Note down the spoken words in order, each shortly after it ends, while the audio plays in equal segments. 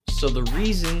So the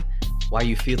reason why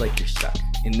you feel like you're stuck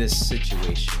in this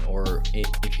situation, or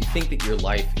if you think that your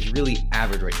life is really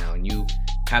average right now and you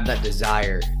have that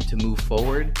desire to move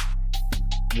forward,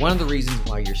 one of the reasons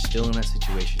why you're still in that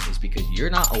situation is because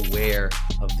you're not aware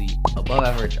of the above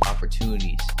average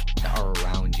opportunities that are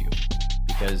around you.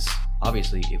 Because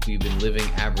obviously, if we've been living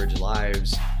average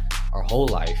lives our whole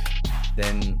life,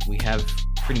 then we have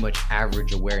pretty much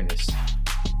average awareness.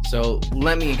 So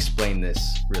let me explain this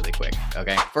really quick,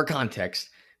 okay? For context,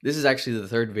 this is actually the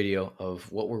third video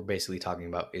of what we're basically talking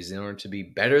about is in order to be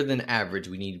better than average,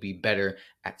 we need to be better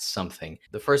at something.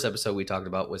 The first episode we talked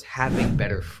about was having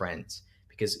better friends.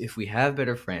 Because if we have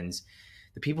better friends,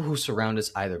 the people who surround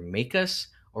us either make us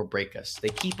or break us. They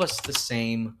keep us the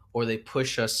same or they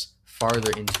push us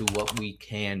farther into what we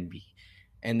can be.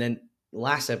 And then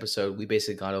last episode, we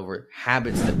basically got over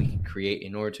habits that we can create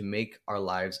in order to make our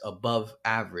lives above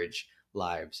average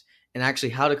lives and actually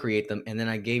how to create them. And then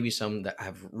I gave you some that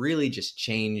have really just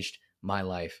changed my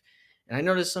life. And I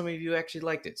noticed some of you actually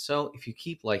liked it. So if you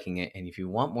keep liking it and if you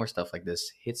want more stuff like this,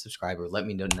 hit subscribe or let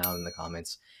me know now in the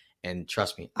comments. And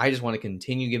trust me, I just want to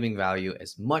continue giving value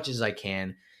as much as I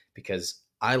can because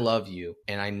I love you.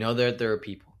 And I know that there are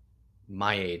people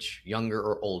my age, younger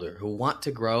or older, who want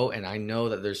to grow. And I know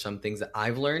that there's some things that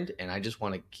I've learned and I just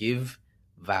want to give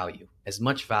value, as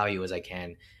much value as I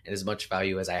can and as much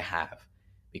value as I have.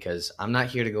 Because I'm not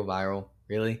here to go viral,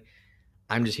 really.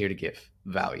 I'm just here to give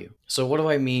value. So what do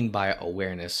I mean by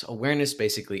awareness? Awareness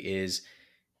basically is,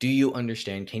 do you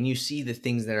understand? Can you see the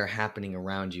things that are happening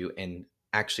around you and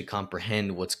actually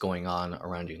comprehend what's going on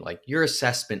around you? Like your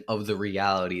assessment of the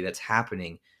reality that's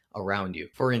happening around you.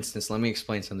 For instance, let me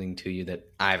explain something to you that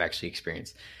I've actually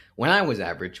experienced. When I was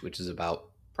average, which is about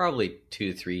probably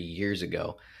 2 to 3 years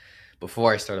ago,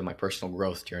 before I started my personal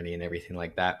growth journey and everything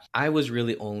like that, I was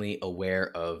really only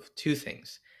aware of two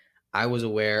things. I was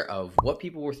aware of what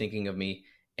people were thinking of me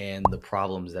and the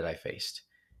problems that I faced.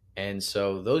 And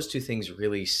so those two things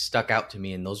really stuck out to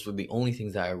me, and those were the only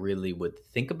things that I really would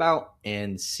think about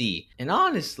and see. And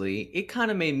honestly, it kind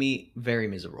of made me very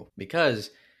miserable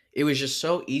because it was just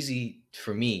so easy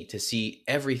for me to see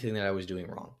everything that I was doing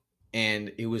wrong.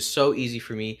 And it was so easy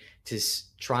for me to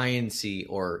try and see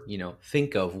or,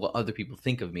 think of what other people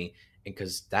think of me, and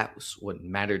because that was what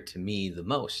mattered to me the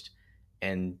most.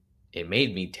 And it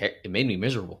made me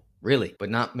miserable. Really, but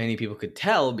not many people could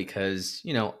tell because,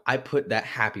 I put that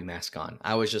happy mask on.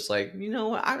 I was just like,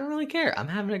 what? I don't really care. I'm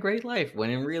having a great life. When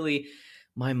in really,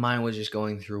 my mind was just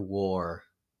going through war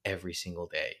every single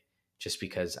day just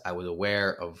because I was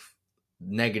aware of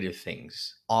negative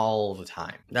things all the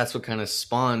time. That's what kind of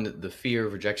spawned the fear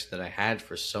of rejection that I had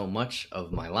for so much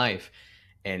of my life.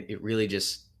 And it really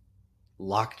just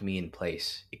locked me in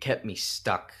place. It kept me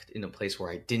stuck in a place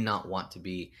where I did not want to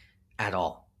be at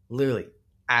all. Literally.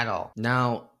 At all.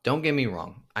 Now, don't get me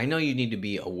wrong. I know you need to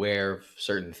be aware of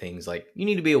certain things. Like, you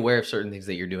need to be aware of certain things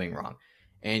that you're doing wrong.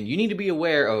 And you need to be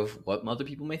aware of what other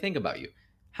people may think about you.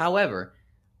 However,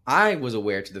 I was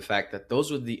aware to the fact that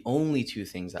those were the only two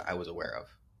things that I was aware of.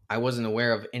 I wasn't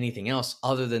aware of anything else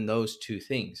other than those two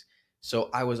things. So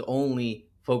I was only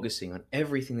focusing on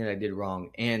everything that I did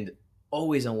wrong and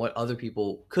always on what other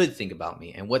people could think about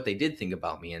me and what they did think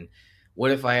about me. And what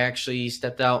if I actually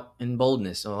stepped out in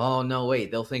boldness? Oh, no,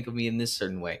 wait, they'll think of me in this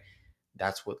certain way.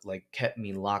 That's what kept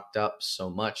me locked up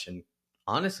so much and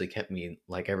honestly kept me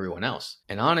like everyone else.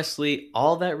 And honestly,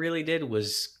 all that really did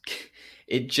was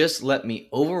it just left me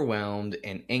overwhelmed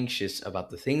and anxious about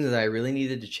the things that I really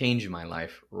needed to change in my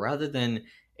life rather than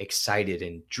excited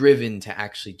and driven to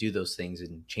actually do those things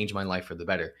and change my life for the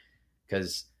better.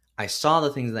 Because I saw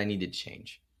the things that I needed to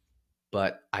change,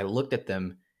 but I looked at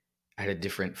them at a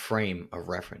different frame of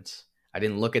reference. I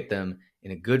didn't look at them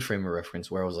in a good frame of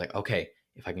reference where I was like, okay,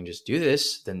 if I can just do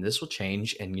this, then this will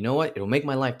change. And you know what? It'll make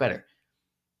my life better.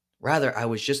 Rather, I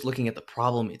was just looking at the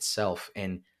problem itself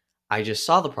and I just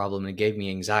saw the problem and it gave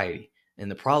me anxiety. And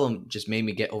the problem just made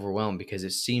me get overwhelmed because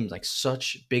it seemed like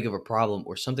such big of a problem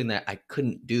or something that I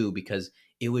couldn't do because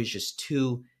it was just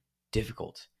too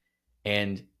difficult.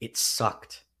 And it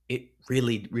sucked. It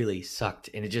really, really sucked.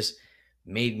 And it just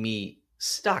made me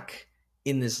stuck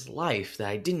in this life that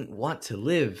I didn't want to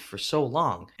live for so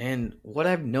long. And what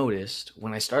I've noticed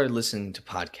when I started listening to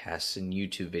podcasts and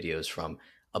YouTube videos from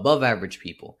above average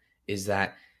people is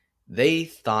that they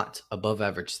thought above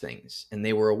average things and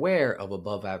they were aware of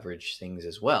above average things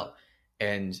as well.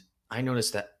 And I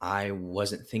noticed that I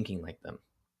wasn't thinking like them.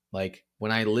 Like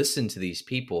when I listened to these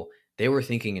people, they were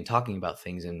thinking and talking about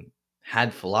things and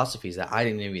had philosophies that I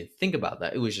didn't even think about,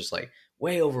 that it was just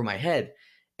way over my head.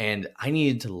 And I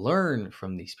needed to learn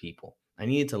from these people. I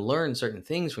needed to learn certain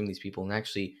things from these people and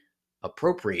actually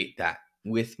appropriate that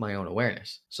with my own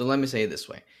awareness. So let me say it this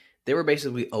way. They were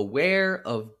basically aware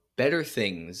of better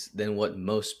things than what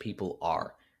most people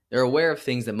are. They're aware of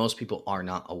things that most people are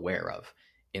not aware of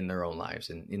in their own lives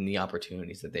and in the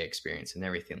opportunities that they experience and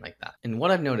everything like that. And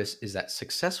what I've noticed is that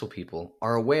successful people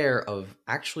are aware of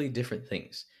actually different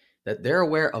things, that they're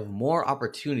aware of more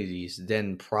opportunities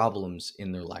than problems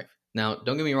in their life. Now,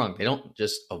 don't get me wrong, they don't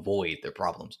just avoid their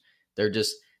problems.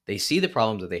 They see the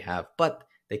problems that they have, but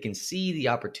they can see the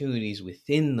opportunities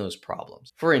within those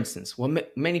problems. For instance,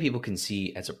 what many people can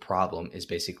see as a problem is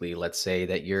basically, let's say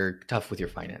that you're tough with your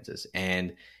finances,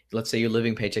 and let's say you're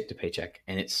living paycheck to paycheck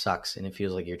and it sucks and it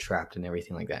feels like you're trapped and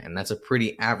everything like that. And that's a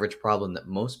pretty average problem that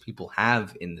most people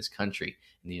have in this country,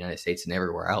 in the United States and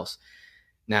everywhere else.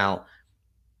 Now,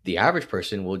 the average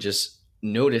person will just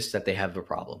notice that they have a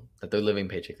problem, that they're living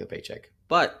paycheck to paycheck.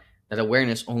 But that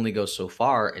awareness only goes so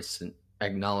far as to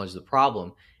acknowledge the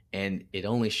problem, and it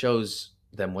only shows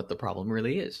them what the problem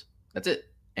really is. That's it.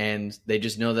 And they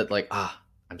just know that, like,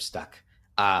 I'm stuck.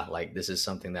 Like, this is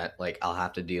something that, like, I'll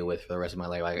have to deal with for the rest of my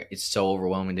life. Like, it's so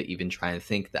overwhelming to even try and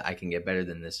think that I can get better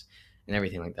than this and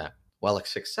everything like that. While a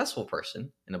successful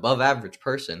person, an above average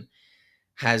person,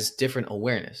 has different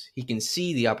awareness. He can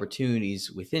see the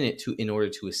opportunities within it in order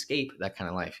to escape that kind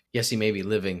of life. Yes, he may be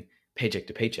living paycheck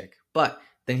to paycheck, but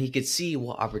then he could see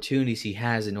what opportunities he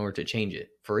has in order to change it.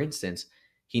 For instance,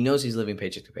 he knows he's living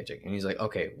paycheck to paycheck, and he's like,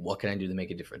 okay, what can I do to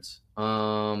make a difference?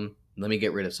 Let me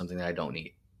get rid of something that I don't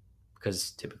need,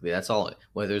 because typically that's all.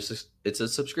 Whether it's a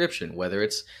subscription, whether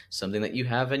it's something that you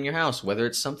have in your house, whether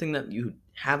it's something that you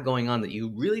have going on that you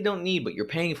really don't need, but you're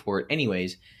paying for it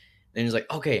anyways. Then he's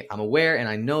like, okay, I'm aware and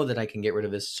I know that I can get rid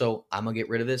of this, so I'm going to get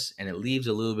rid of this, and it leaves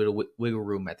a little bit of wiggle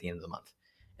room at the end of the month.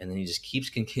 And then he just keeps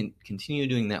continue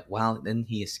doing that while then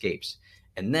he escapes.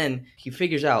 And then he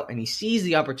figures out and he sees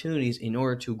the opportunities in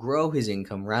order to grow his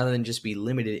income rather than just be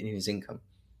limited in his income,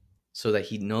 so that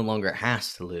he no longer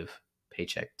has to live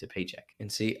paycheck to paycheck.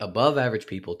 And see, above average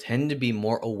people tend to be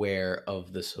more aware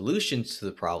of the solutions to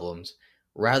the problems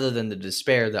rather than the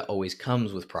despair that always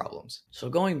comes with problems. So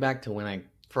going back to when I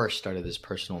first started this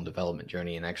personal development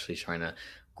journey and actually trying to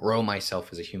grow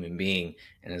myself as a human being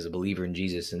and as a believer in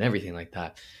Jesus and everything like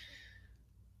that,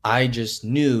 I just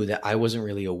knew that I wasn't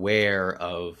really aware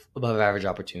of above average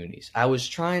opportunities. I was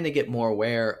trying to get more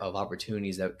aware of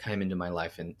opportunities that came into my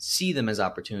life and see them as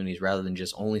opportunities rather than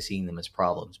just only seeing them as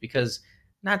problems, because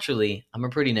naturally I'm a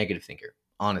pretty negative thinker,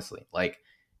 honestly. Like,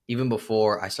 even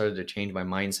before I started to change my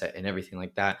mindset and everything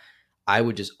like that, I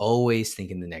would just always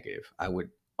think in the negative. I would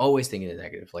always think in the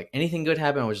negative. Like, anything good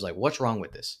happened, I was just like, what's wrong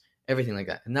with this? Everything like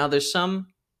that. And now there's some,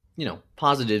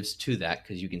 positives to that,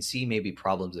 because you can see maybe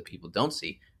problems that people don't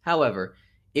see. However,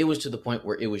 it was to the point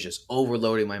where it was just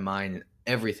overloading my mind, and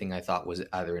everything I thought was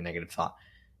either a negative thought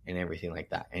and everything like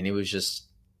that. And it was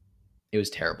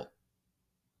terrible,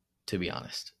 to be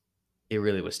honest. It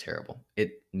really was terrible.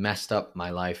 It messed up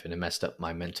my life and it messed up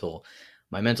my mental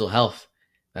health.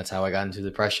 That's how I got into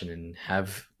depression and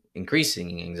have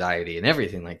increasing anxiety and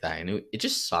everything like that. And it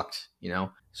just sucked,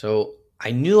 So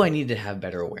I knew I needed to have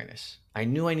better awareness. I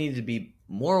knew I needed to be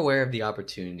more aware of the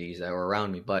opportunities that were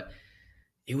around me, but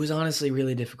it was honestly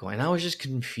really difficult. And I was just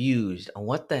confused on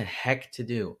what the heck to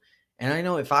do. And I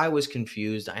know if I was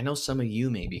confused, I know some of you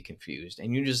may be confused,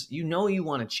 and you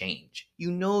want to change.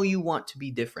 You want to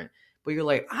be different, but you're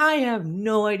like, I have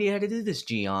no idea how to do this,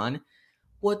 Gian.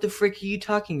 What the frick are you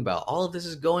talking about? All of this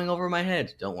is going over my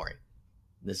head. Don't worry.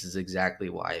 This is exactly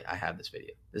why I have this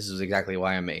video. This is exactly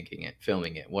why I'm making it,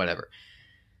 filming it, whatever.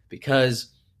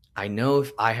 Because I know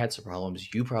if I had some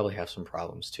problems, you probably have some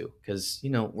problems too. Because,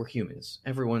 we're humans.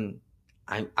 Everyone,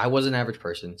 I was an average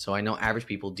person, so I know average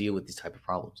people deal with these type of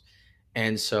problems.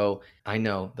 And so I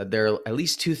know that there are at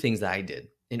least two things that I did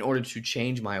in order to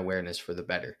change my awareness for the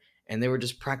better. And they were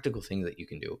just practical things that you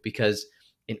can do. Because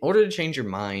in order to change your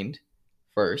mind,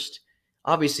 first,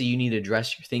 obviously you need to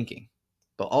address your thinking.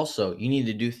 But also, you need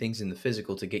to do things in the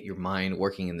physical to get your mind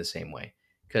working in the same way.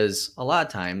 Because a lot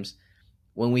of times,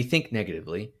 when we think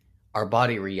negatively, our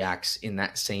body reacts in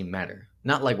that same manner.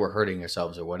 Not like we're hurting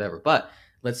ourselves or whatever, but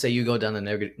let's say you go down a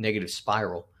negative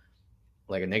spiral,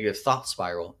 like a negative thought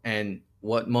spiral, and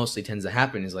what mostly tends to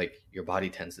happen is like your body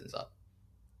tenses up.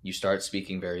 You start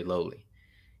speaking very lowly.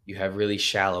 You have really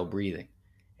shallow breathing,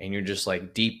 and you're just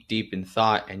like deep in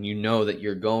thought, and you know that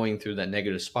you're going through that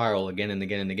negative spiral again and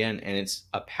again and again, and it's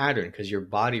a pattern because your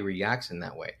body reacts in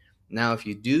that way. Now, if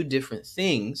you do different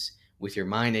things with your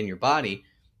mind and your body,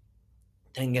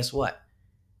 then guess what?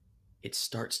 It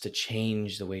starts to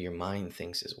change the way your mind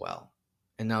thinks as well.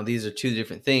 And now these are two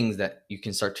different things that you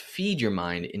can start to feed your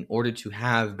mind in order to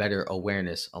have better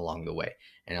awareness along the way.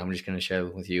 And I'm just going to share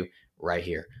with you right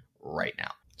here, right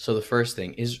now. So the first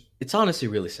thing is, it's honestly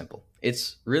really simple.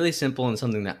 It's really simple and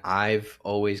something that I've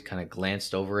always kind of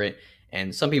glanced over it.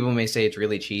 And some people may say it's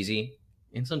really cheesy,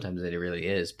 and sometimes it really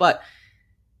is. But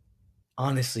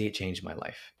honestly, it changed my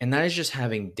life. And that is just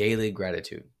having daily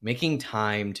gratitude, making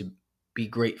time to be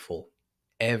grateful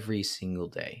every single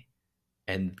day.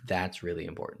 And that's really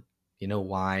important. You know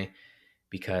why?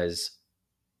 Because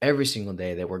every single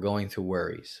day that we're going through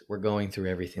worries, we're going through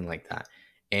everything like that.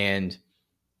 And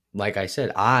like I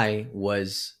said, I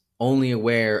was only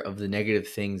aware of the negative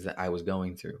things that I was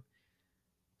going through.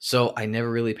 So I never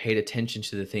really paid attention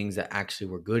to the things that actually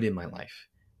were good in my life.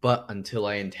 But until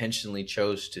I intentionally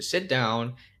chose to sit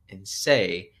down and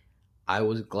say, I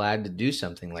was glad to do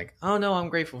something like, oh no, I'm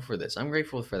grateful for this, I'm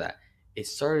grateful for that. It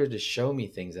started to show me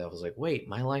things that I was like, wait,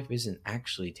 my life isn't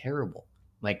actually terrible.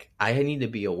 Like, I need to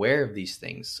be aware of these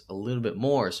things a little bit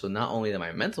more, so not only that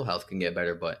my mental health can get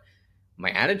better, but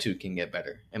my attitude can get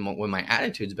better. And when my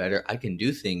attitude's better, I can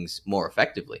do things more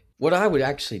effectively. What I would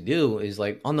actually do is,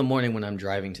 like, on the morning when I'm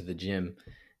driving to the gym,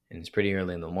 and it's pretty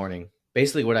early in the morning,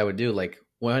 basically what I would do, like,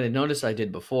 what I noticed I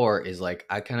did before is, like,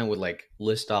 I kind of would, like,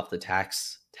 list off the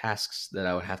tasks that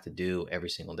I would have to do every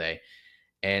single day.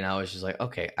 And I was just like,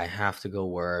 okay, I have to go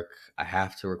work. I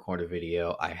have to record a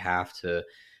video. I have to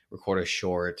record a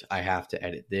short. I have to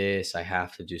edit this. I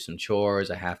have to do some chores.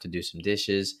 I have to do some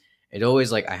dishes. It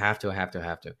always, like, I have to.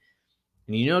 And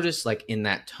you notice, like, in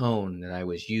that tone that I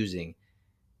was using,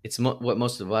 it's what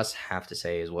most of us have to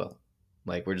say as well.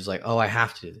 Like, we're just like, oh, I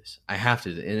have to do this. I have to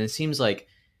do this. And it seems like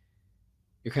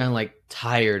you're kind of like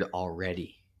tired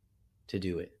already to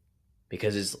do it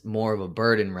because it's more of a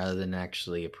burden rather than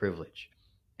actually a privilege.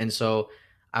 And so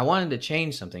I wanted to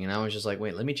change something, and I was just like,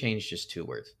 wait, let me change just 2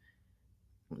 words.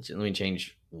 Let me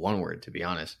change 1 word, to be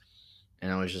honest.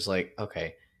 And I was just like,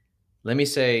 okay, let me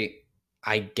say,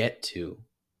 I get to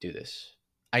do this.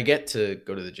 I get to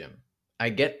go to the gym. I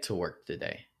get to work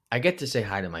today. I get to say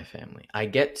hi to my family. I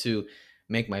get to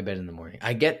make my bed in the morning.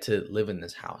 I get to live in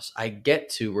this house. I get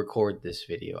to record this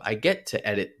video. I get to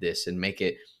edit this and make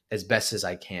it as best as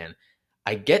I can.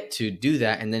 I get to do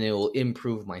that, and then it will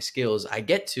improve my skills. I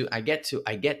get to.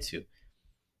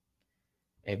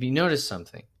 Have you noticed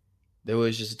something? There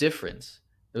was just difference.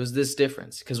 There was this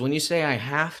difference. Because when you say I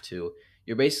have to,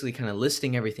 you're basically kind of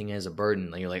listing everything as a burden.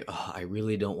 Like, you're like, oh, I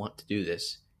really don't want to do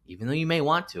this. Even though you may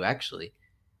want to, actually.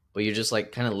 But you're just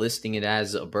like kind of listing it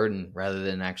as a burden rather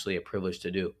than actually a privilege to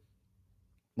do.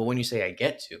 But when you say I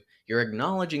get to, you're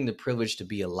acknowledging the privilege to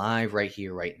be alive right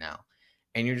here, right now.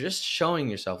 And you're just showing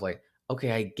yourself like,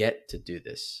 okay, I get to do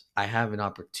this. I have an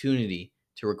opportunity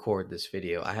to record this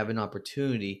video. I have an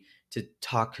opportunity to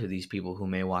talk to these people who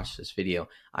may watch this video.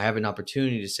 I have an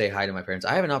opportunity to say hi to my parents.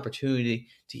 I have an opportunity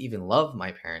to even love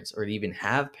my parents or to even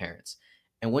have parents.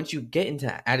 And once you get into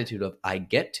that attitude of I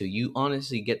get to, you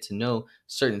honestly get to know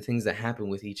certain things that happen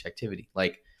with each activity.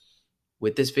 Like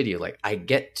with this video, like I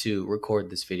get to record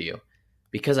this video.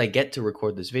 Because I get to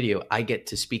record this video, I get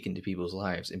to speak into people's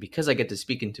lives. And because I get to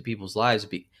speak into people's lives,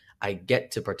 I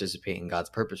get to participate in God's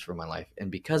purpose for my life.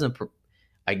 And because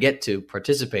I get to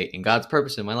participate in God's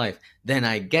purpose in my life, then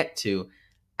I get to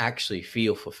actually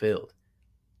feel fulfilled.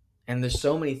 And there's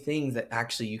so many things that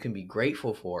actually you can be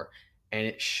grateful for. And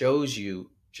it shows you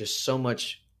just so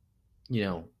much,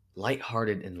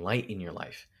 lighthearted and light in your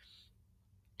life.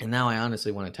 And now I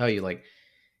honestly want to tell you, like,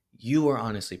 you are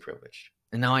honestly privileged.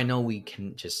 And now I know we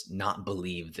can just not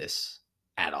believe this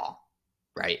at all,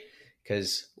 right?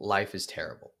 Because life is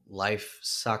terrible. Life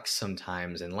sucks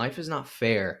sometimes, and life is not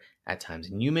fair at times.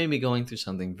 And you may be going through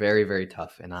something very, very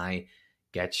tough, and I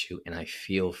get you, and I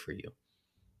feel for you.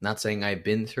 Not saying I've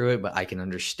been through it, but I can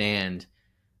understand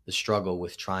the struggle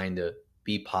with trying to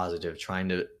be positive, trying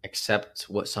to accept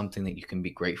something that you can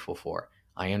be grateful for.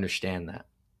 I understand that.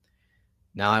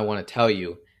 Now I want to tell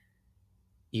you,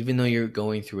 even though you're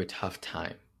going through a tough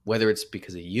time, whether it's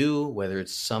because of you, whether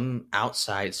it's some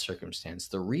outside circumstance,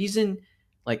 the reason,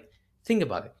 think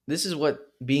about it. This is what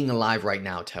being alive right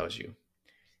now tells you.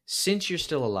 Since you're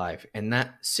still alive, and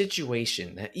that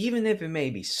situation, that even if it may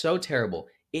be so terrible,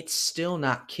 it's still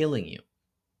not killing you.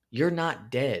 You're not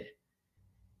dead.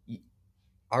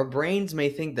 Our brains may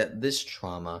think that this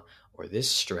trauma or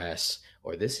this stress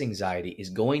or this anxiety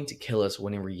is going to kill us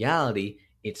when in reality,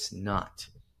 it's not.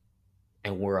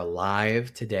 And we're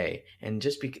alive today. And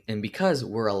because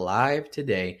we're alive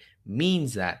today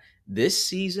means that this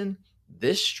season,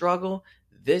 this struggle,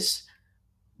 this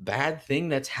bad thing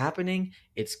that's happening,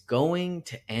 it's going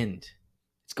to end.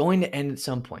 It's going to end at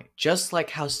some point. Just like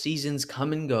how seasons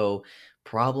come and go,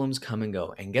 problems come and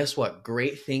go. And guess what?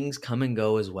 Great things come and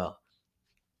go as well.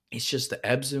 It's just the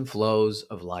ebbs and flows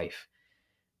of life.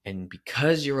 And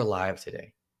because you're alive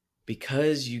today,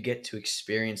 because you get to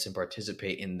experience and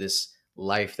participate in this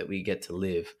life that we get to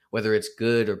live, whether it's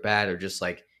good or bad or just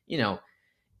like,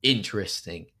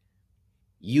 interesting,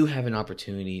 you have an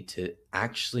opportunity to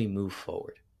actually move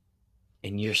forward.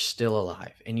 And you're still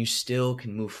alive and you still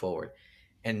can move forward.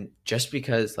 And just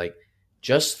because,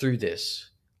 just through this,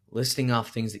 listing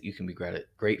off things that you can be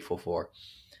grateful for,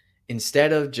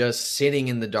 instead of just sitting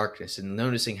in the darkness and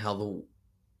noticing how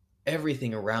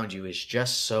everything around you is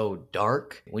just so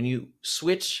dark, when you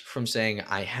switch from saying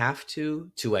I have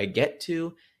to I get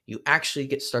to, you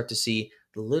actually start to see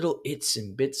the little its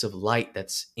and bits of light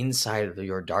that's inside of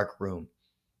your dark room.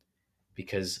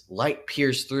 Because light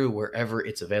peers through wherever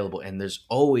it's available, and there's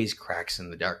always cracks in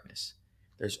the darkness.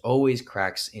 There's always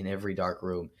cracks in every dark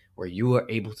room where you are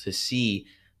able to see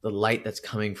the light that's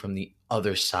coming from the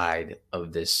other side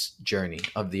of this journey,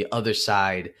 of the other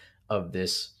side of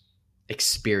this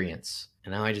experience.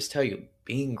 And now I just tell you,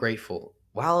 being grateful,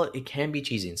 while it can be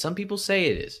cheesy, and some people say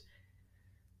it is,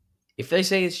 if they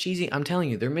say it's cheesy, I'm telling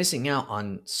you, they're missing out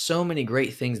on so many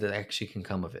great things that actually can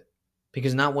come of it.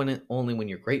 Because not only when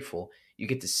you're grateful, you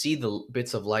get to see the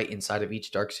bits of light inside of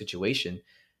each dark situation,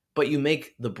 but you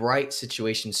make the bright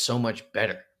situation so much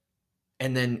better.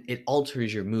 And then it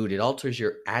alters your mood, it alters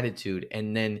your attitude.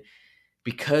 And then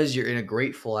because you're in a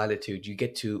grateful attitude, you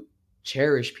get to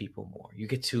cherish people more. You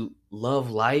get to love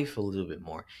life a little bit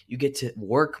more. You get to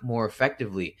work more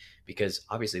effectively, because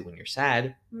obviously when you're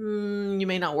sad, you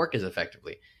may not work as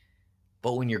effectively.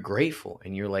 But when you're grateful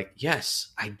and you're like,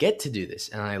 yes, I get to do this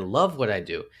and I love what I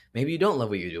do. Maybe you don't love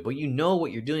what you do, but you know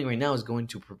what you're doing right now is going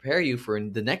to prepare you for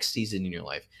the next season in your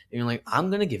life. And you're like, I'm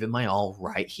going to give it my all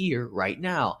right here, right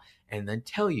now. And then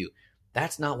tell you,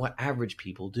 that's not what average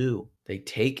people do. They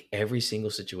take every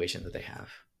single situation that they have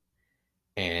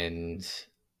and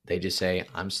they just say,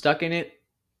 I'm stuck in it.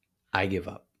 I give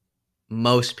up.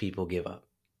 Most people give up.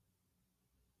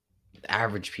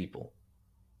 Average people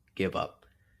give up.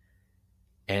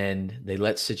 And they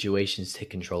let situations take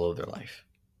control of their life.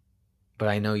 But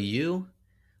I know you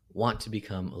want to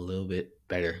become a little bit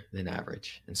better than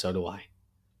average, and so do I.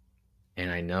 And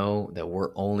I know that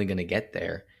we're only going to get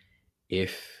there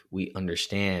if we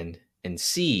understand and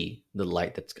see the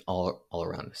light that's all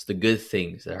around us, the good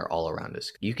things that are all around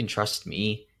us. You can trust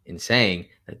me in saying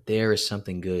that there is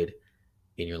something good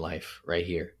in your life right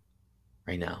here,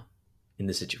 right now, in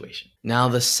the situation. Now,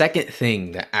 the second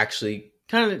thing that actually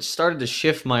kind of started to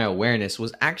shift my awareness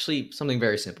was actually something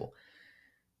very simple.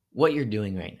 What you're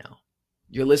doing right now.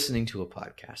 You're listening to a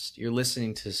podcast. You're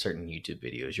listening to certain YouTube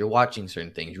videos. You're watching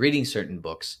certain things, reading certain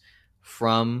books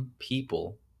from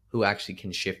people who actually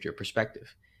can shift your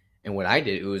perspective. And what I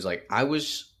did, it was like I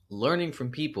was learning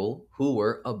from people who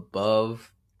were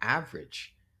above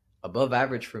average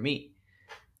for me.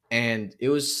 And it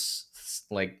was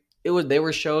like, they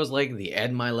were shows like the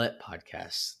Ed Milet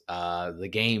podcast, The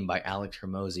Game by Alex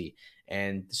Hormozy,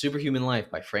 and The Superhuman Life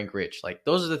by Frank Rich. Like,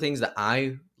 those are the things that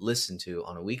I listen to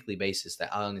on a weekly basis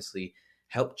that honestly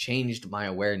helped change my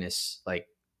awareness like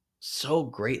so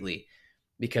greatly.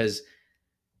 Because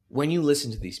when you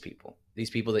listen to these people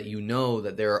that you know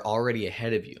that they're already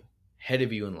ahead of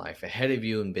you in life, ahead of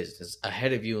you in business,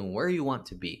 ahead of you in where you want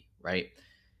to be, right?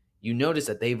 You notice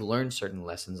that they've learned certain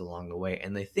lessons along the way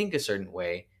and they think a certain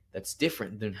way that's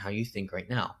different than how you think right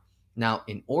now. Now,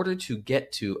 in order to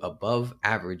get to above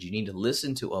average, you need to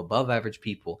listen to above average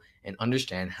people and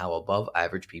understand how above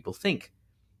average people think.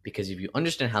 Because if you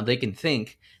understand how they can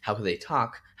think, how they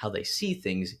talk, how they see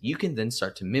things, you can then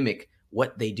start to mimic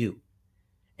what they do.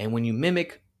 And when you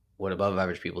mimic what above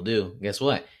average people do, guess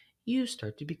what? You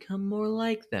start to become more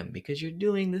like them because you're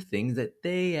doing the things that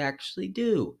they actually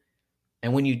do.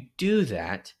 And when you do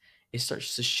that, it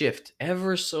starts to shift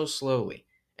ever so slowly.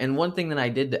 And one thing that I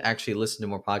did to actually listen to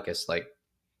more podcasts,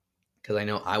 because I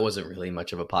know I wasn't really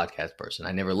much of a podcast person.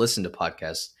 I never listened to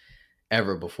podcasts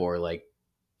ever before,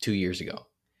 2 years ago.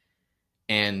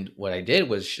 And what I did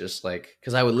was just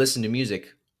because I would listen to music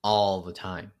all the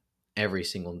time, every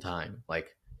single time,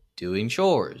 doing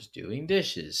chores, doing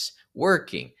dishes,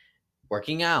 working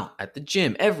out at the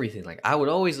gym, everything. I would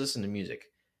always listen to music.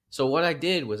 So what I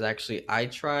did was actually I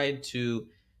tried to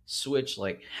switch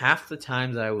half the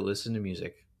time that I would listen to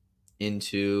music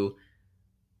into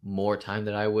more time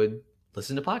that I would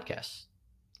listen to podcasts.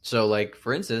 So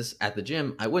for instance, at the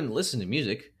gym, I wouldn't listen to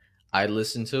music. I'd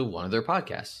listen to one of their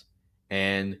podcasts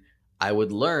and I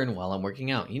would learn while I'm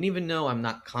working out. And even though I'm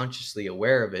not consciously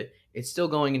aware of it, it's still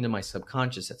going into my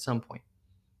subconscious at some point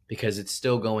because it's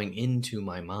still going into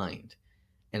my mind.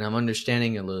 And I'm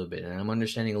understanding a little bit and I'm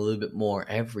understanding a little bit more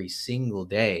every single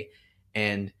day.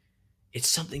 And It's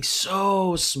something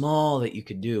so small that you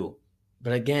could do.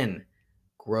 But again,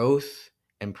 growth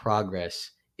and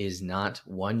progress is not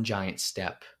one giant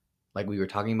step, like we were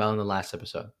talking about in the last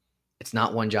episode. It's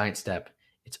not one giant step.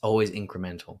 It's always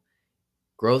incremental.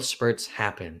 Growth spurts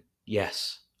happen,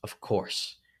 yes, of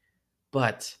course.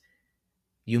 But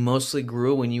you mostly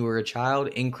grew when you were a child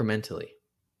incrementally,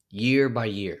 year by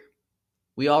year.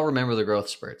 We all remember the growth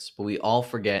spurts, but we all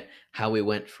forget how we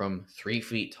went from 3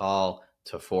 feet tall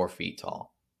to 4 feet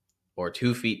tall, or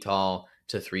 2 feet tall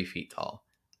to 3 feet tall.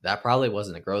 That probably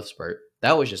wasn't a growth spurt.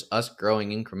 That was just us growing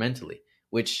incrementally,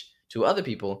 which to other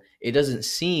people, it doesn't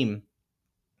seem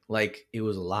like it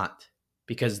was a lot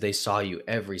because they saw you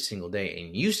every single day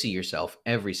and you see yourself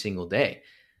every single day.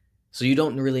 So you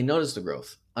don't really notice the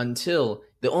growth until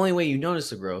the only way you notice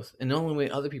the growth and the only way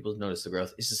other people notice the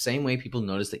growth is the same way people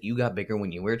notice that you got bigger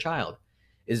when you were a child.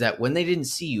 Is that when they didn't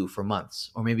see you for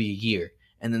months or maybe a year,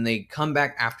 and then they come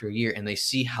back after a year and they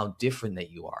see how different that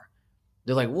you are.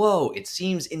 They're like, whoa, it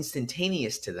seems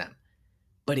instantaneous to them,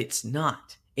 but it's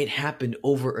not. It happened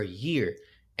over a year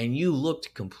and you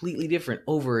looked completely different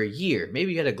over a year.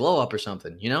 Maybe you had a glow up or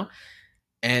something,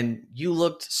 and you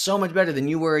looked so much better than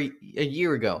you were a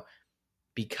year ago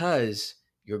because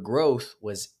your growth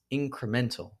was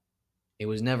incremental. It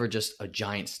was never just a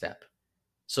giant step.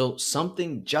 So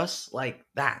something just like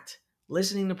that,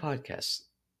 listening to podcasts,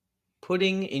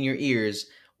 putting in your ears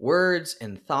words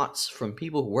and thoughts from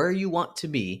people where you want to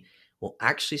be will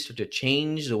actually start to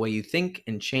change the way you think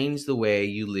and change the way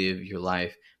you live your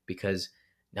life, because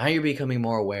now you're becoming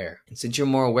more aware. And since you're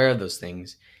more aware of those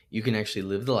things, you can actually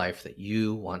live the life that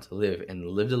you want to live and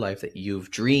live the life that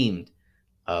you've dreamed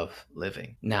of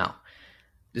living. Now,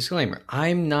 disclaimer,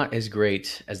 I'm not as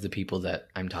great as the people that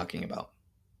I'm talking about,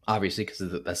 obviously,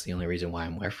 because that's the only reason why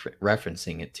I'm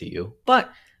referencing it to you. But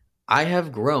I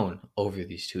have grown over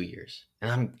these 2 years.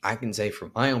 And I can say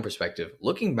from my own perspective,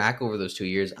 looking back over those 2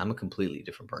 years, I'm a completely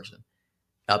different person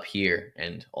up here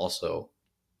and also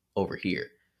over here.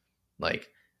 Like,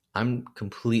 I'm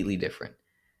completely different.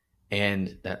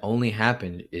 And that only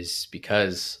happened is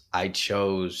because I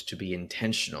chose to be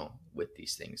intentional with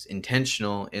these things,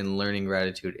 intentional in learning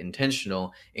gratitude,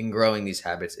 intentional in growing these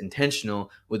habits,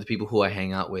 intentional with the people who I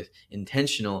hang out with,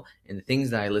 intentional in the things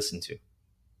that I listen to.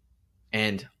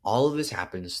 And all of this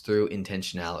happens through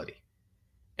intentionality.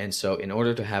 And so in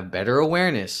order to have better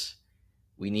awareness,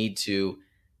 we need to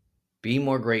be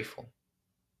more grateful.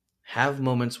 Have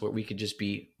moments where we could just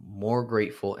be more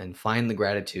grateful and find the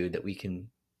gratitude that we can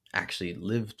actually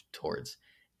live towards.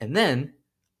 And then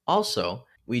also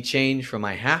we change from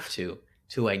I have to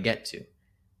I get to.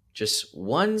 Just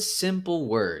one simple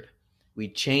word. We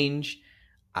change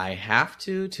I have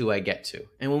to I get to.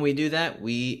 And when we do that,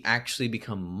 we actually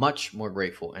become much more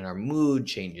grateful and our mood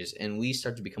changes and we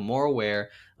start to become more aware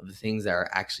of the things that are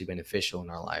actually beneficial in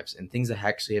our lives and things that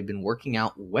actually have been working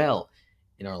out well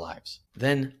in our lives.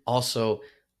 Then also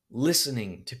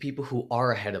listening to people who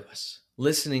are ahead of us,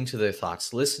 listening to their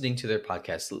thoughts, listening to their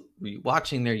podcasts,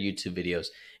 watching their YouTube videos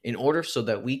in order so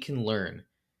that we can learn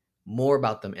more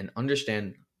about them and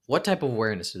understand what type of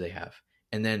awareness do they have,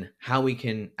 and then how we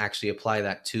can actually apply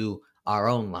that to our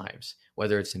own lives,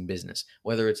 whether it's in business,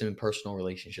 whether it's in personal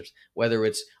relationships, whether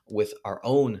it's with our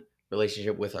own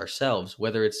relationship with ourselves,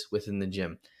 whether it's within the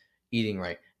gym, eating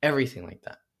right, everything like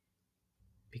that.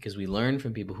 Because we learn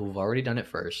from people who've already done it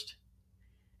first,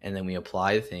 and then we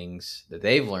apply the things that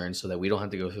they've learned so that we don't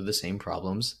have to go through the same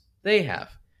problems they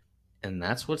have. And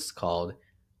that's what's called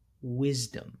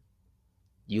wisdom.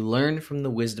 You learn from the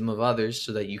wisdom of others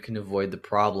so that you can avoid the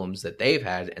problems that they've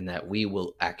had and that we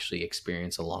will actually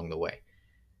experience along the way.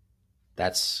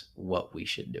 That's what we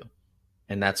should do.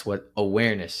 And that's what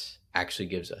awareness actually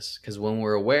gives us. Because when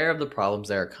we're aware of the problems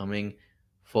that are coming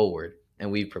forward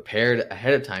and we've prepared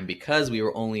ahead of time because we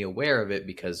were only aware of it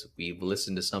because we've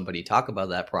listened to somebody talk about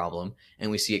that problem and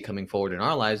we see it coming forward in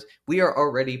our lives, we are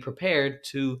already prepared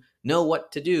to know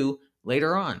what to do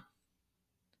later on.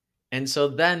 And so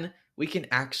then we can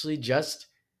actually just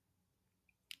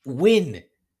win.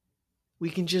 We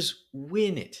can just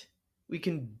win it. We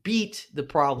can beat the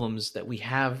problems that we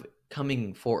have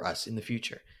coming for us in the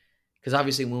future. Because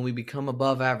obviously when we become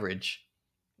above average,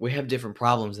 we have different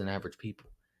problems than average people.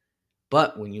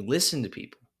 But when you listen to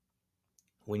people,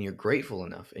 when you're grateful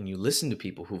enough and you listen to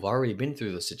people who've already been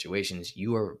through those situations,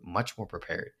 you are much more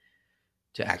prepared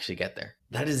to actually get there.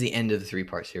 That is the end of the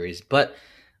 3-part series. But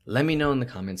let me know in the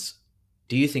comments,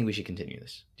 do you think we should continue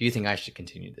this? Do you think I should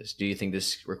continue this? Do you think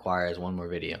this requires one more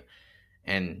video?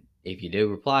 And if you do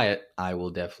reply it, I will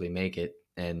definitely make it.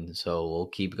 And so we'll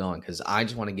keep going because I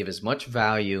just want to give as much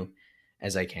value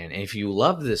as I can. And if you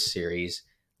love this series,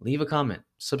 leave a comment,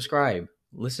 subscribe,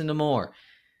 listen to more.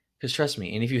 Because trust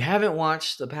me, and if you haven't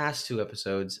watched the past 2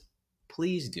 episodes,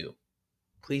 please do.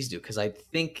 Please do, because I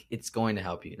think it's going to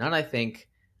help you. Not I think,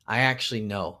 I actually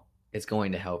know it's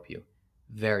going to help you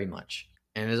very much.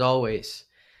 And as always,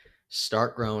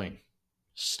 start growing.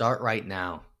 Start right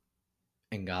now.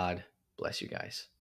 And God bless you guys.